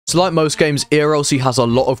So like most games, ERLC has a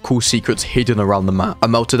lot of cool secrets hidden around the map.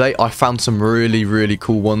 And well, today I found some really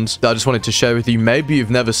cool ones that I just wanted to share with you. Maybe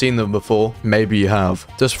you've never seen them before. Maybe you have.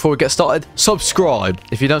 Just before we get started, subscribe.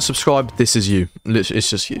 If you don't subscribe, this is you. Literally, it's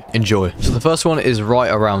just you. Enjoy. So the first one is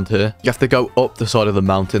right around here. You have to go up the side of the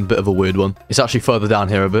mountain. Bit of a weird one. It's actually further down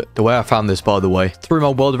here a bit. The way I found this, by the way, through my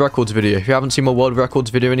World Records video. If you haven't seen my World Records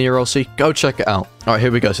video in ERLC, go check it out. All right,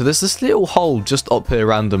 here we go. So there's this little hole just up here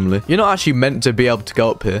randomly. You're not actually meant to be able to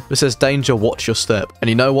go up here. It says danger, watch your step. And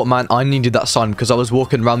you know what, man? I needed that sign because I was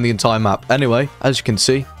walking around the entire map. Anyway, as you can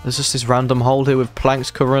see, there's just this random hole here with planks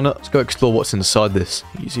covering it. Let's go explore what's inside this.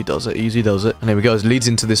 Easy does it, easy does it. And here we go. It leads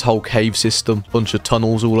into this whole cave system. Bunch of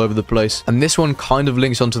tunnels all over the place. And this one kind of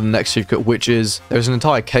links onto the next secret, which is there's an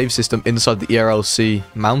entire cave system inside the ERLC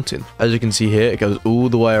mountain. As you can see here, it goes all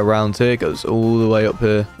the way around here. It goes all the way up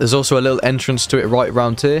here. There's also a little entrance to it right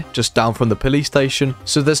around here, just down from the police station.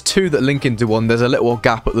 So there's two that link into one. There's a little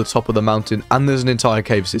gap at the top of the mountain, and there's an entire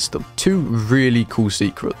cave system. Two really cool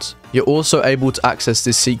secrets. You're also able to access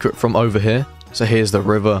this secret from over here. So here's the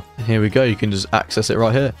river, and here we go. You can just access it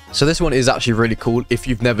right here. So this one is actually really cool if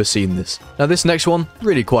you've never seen this. Now this next one,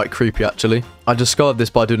 really quite creepy actually. I discovered this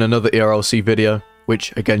by doing another ERLC video,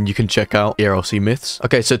 which again you can check out, ERLC myths.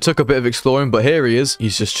 Okay, so it took a bit of exploring, but here he is.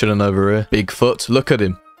 He's just chilling over here. BIGFOOT, look at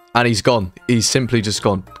him. And he's gone. He's simply just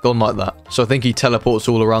gone like that. So I think he teleports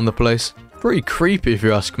all around the place. Pretty creepy if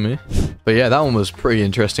you ask me. But yeah, that one was pretty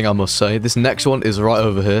interesting, I must say. This next one is right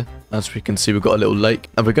over here. As we can see, we've got a little lake.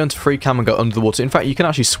 And we're going to free cam and go under the water. In fact, you can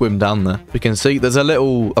actually swim down there. We can see there's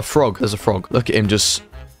a frog. There's a frog. Look at him just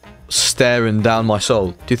staring down my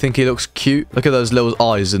soul. Do you think he looks cute? Look at those little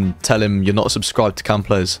eyes and tell him you're not subscribed to Cam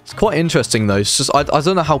Players. It's quite interesting though. It's just I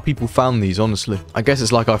don't know how people found these, honestly. I guess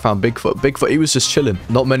it's like I found BIGFOOT. BIGFOOT, he was just chilling.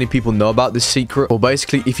 Not many people know about this secret. Well,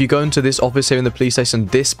 basically, if you go into this office here in the police station,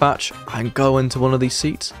 dispatch, and go into one of these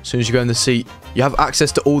seats. As soon as you go in the seat, you have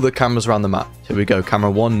access to all the cameras around the map. Here we go. Camera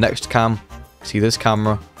 1, next cam. See this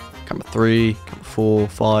camera. Camera 3, camera 4,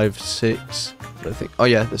 5, 6. I think. Oh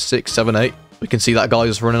yeah, there's 6, 7, 8. We can see that guy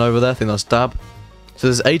just running over there. I think that's Dab. So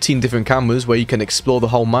there's 18 different cameras where you can explore the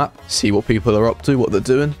whole map, see what people are up to, what they're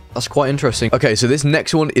doing. That's quite interesting. Okay, so this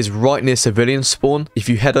next one is right near civilian spawn. If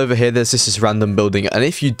you head over here, there's this random building. And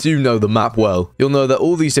if you do know the map well, you'll know that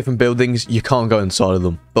all these different buildings, you can't go inside of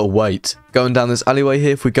them. But wait, going down this alleyway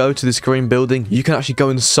here, if we go to this green building, you can actually go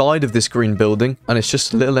inside of this green building. And it's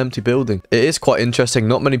just a little empty building. It is quite interesting.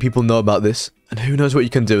 Not many people know about this. And who knows what you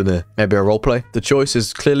can do in there? Maybe a roleplay? The choice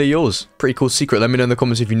is clearly yours. Pretty cool secret. Let me know in the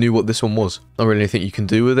comments if you knew what this one was. Not really anything you can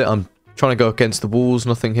do with it. I'm trying to go against the walls.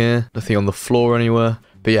 Nothing here. Nothing on the floor anywhere.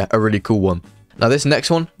 But yeah, a really cool one. Now this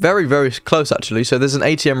next one, very close actually. So there's an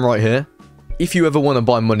ATM right here. If you ever want to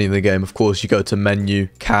buy money in the game, of course, you go to menu,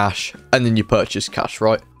 cash, and then you purchase cash,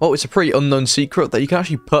 right? Well, it's a pretty unknown secret that you can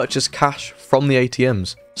actually purchase cash from the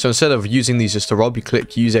ATMs. So instead of using these just to rob, you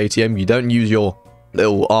click use ATM. You don't use your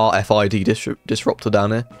little RFID disruptor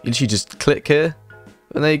down here. You literally just click here,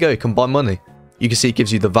 and there you go. You can buy money. You can see it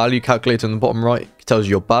gives you the value calculator on the bottom right. It tells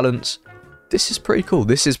you your balance. This is pretty cool.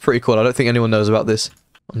 This is pretty cool. I don't think anyone knows about this.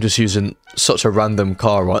 I'm just using such a random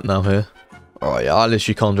car right now here. Alright, yeah, I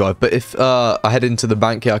literally can't drive. But if I head into the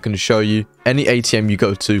bank here, I can show you. Any ATM you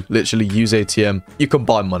go to, literally use ATM, you can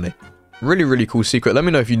buy money. Really cool secret. Let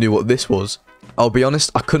me know if you knew what this was. I'll be honest,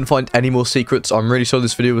 I couldn't find any more secrets. I'm really sorry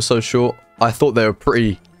this video was so short. I thought they were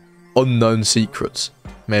pretty unknown secrets.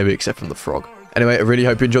 Maybe except from the frog. Anyway, I really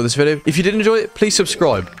hope you enjoyed this video. If you did enjoy it, please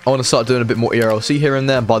subscribe. I want to start doing a bit more ERLC here and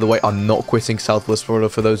there. And by the way, I'm not quitting Southwest Florida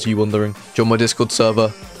for those of you wondering. Join my Discord server,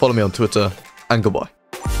 follow me on Twitter, and goodbye.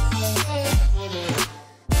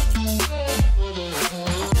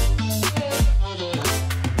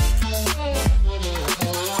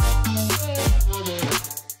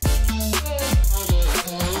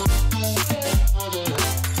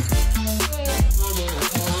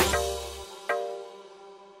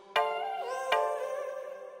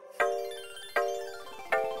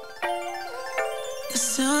 The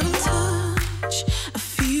sudden touch,